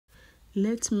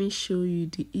Let me show you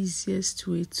the easiest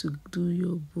way to do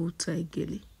your bow tie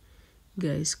gele.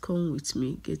 Guys, come with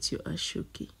me, get your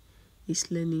ashoke. It's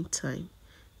learning time.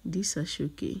 This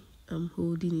ashoke, I'm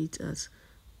holding it at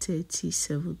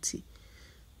 30-70.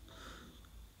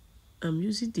 I'm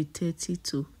using the 30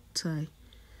 to tie.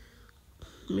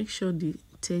 Make sure the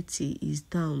 30 is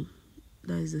down.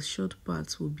 That is, the short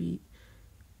part will be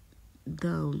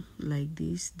down like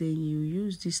this. Then you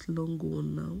use this long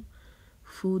one now.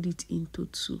 Fold it into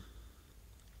two.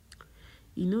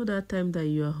 You know that time that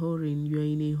you are hurrying, you are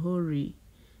in a hurry.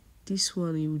 This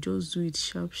one, you just do it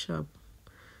sharp.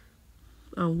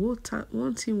 And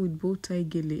one thing with bow tie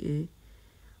gele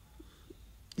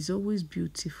is always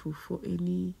beautiful for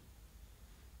any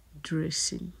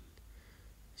dressing.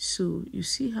 So you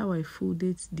see how I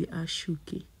folded the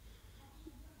ashoke.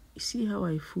 You see how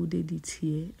I folded it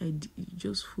here. I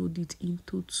just fold it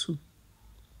into two.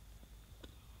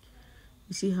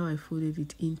 You see how I folded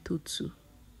it into two.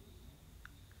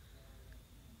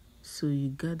 So you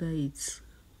gather it.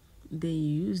 Then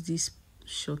you use this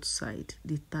short side,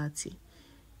 the 30,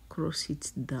 cross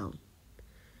it down.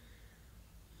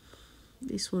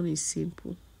 This one is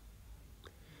simple.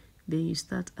 Then you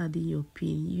start adding your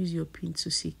pin. Use your pin to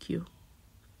secure.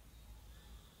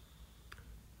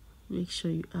 Make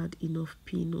sure you add enough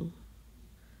pin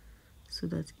so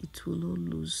that it will not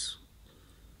lose.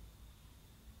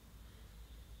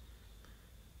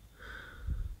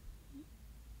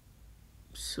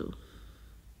 So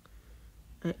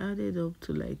I added up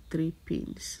to like 3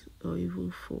 pins or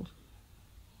even 4.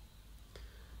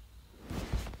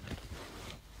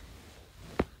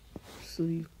 So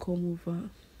you come over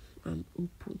and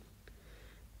open.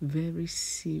 Very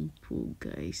simple,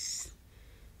 guys.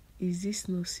 Is this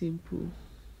not simple?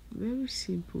 Very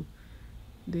simple.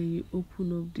 Then you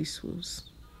open up these ones.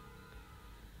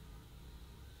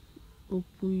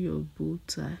 Open your bow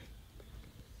tie.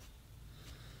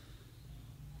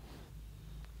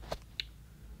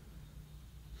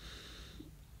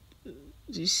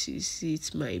 This is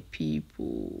it, my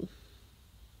people.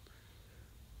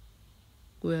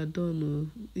 We are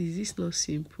done. Is this not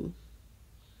simple?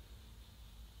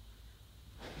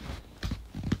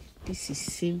 This is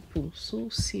simple, so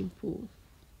simple.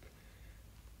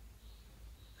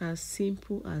 As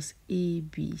simple as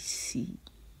ABC.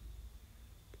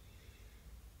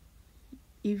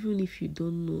 Even if you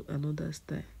don't know another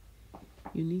style,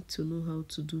 you need to know how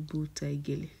to do bow tie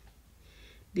gele.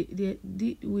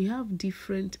 We have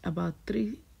about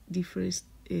 3 different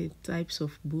types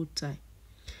of bow tie.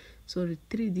 Sorry,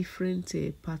 3 different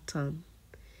pattern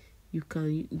you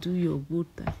can do your bow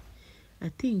tie. I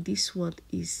think this one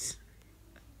is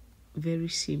very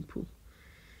simple.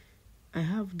 I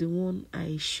have the one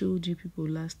I showed you people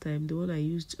last time, the one I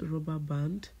used rubber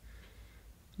band.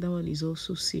 That one is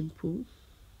also simple.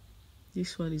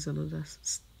 This one is another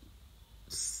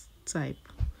type.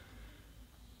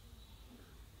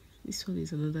 This one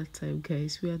is another type,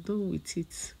 guys. We are done with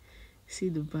it. See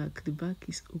the back. The back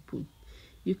is open.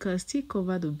 You can still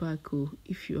cover the back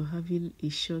if you're having a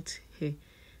short hair.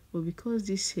 But because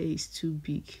this hair is too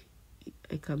big,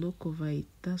 I cannot cover it.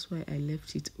 That's why I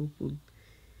left it open.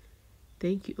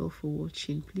 Thank you all for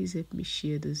watching. Please help me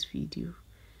share this video.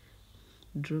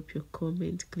 Drop your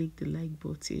comment. Click the like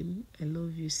button. I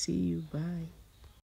love you. See you. Bye.